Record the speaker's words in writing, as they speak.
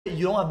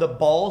You don't have the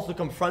balls to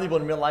confront people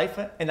in real life,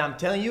 and I'm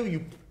telling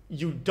you,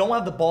 you don't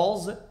have the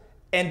balls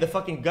and the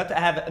fucking gut to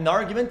have an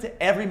argument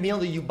every meal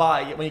that you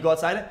buy when you go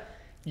outside.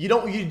 You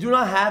do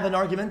not have an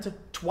argument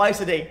twice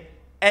a day,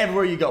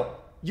 everywhere you go.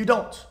 You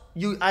don't.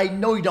 I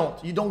know you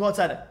don't. You don't go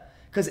outside.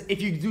 Because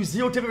if you do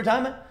zero tip every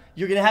time,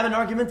 you're gonna have an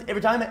argument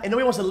every time, and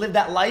nobody wants to live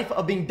that life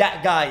of being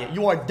that guy.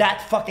 You are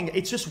that fucking,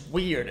 it's just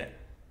weird.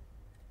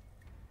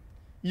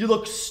 You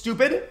look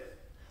stupid,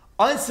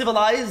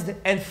 uncivilized,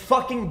 and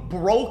fucking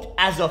broke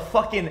as a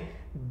fucking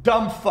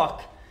dumb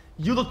fuck.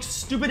 You look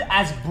stupid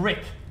as brick.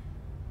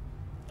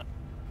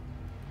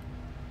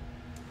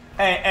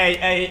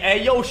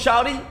 Hey, yo,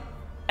 shouty.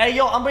 Hey,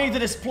 yo, I'm bringing you to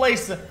this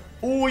place.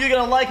 Ooh, you're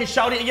gonna like it,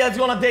 shouty. Yeah, let's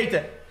go on a date.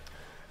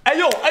 Hey,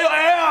 yo,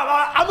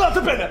 I'm not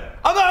tipping.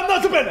 I'm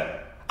not tipping.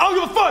 I don't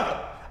give a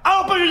fuck.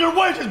 I don't pay you your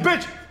wages,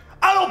 bitch.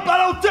 I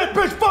don't tip,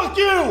 bitch. Fuck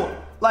you.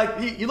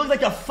 Like, you look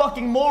like a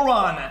fucking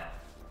moron.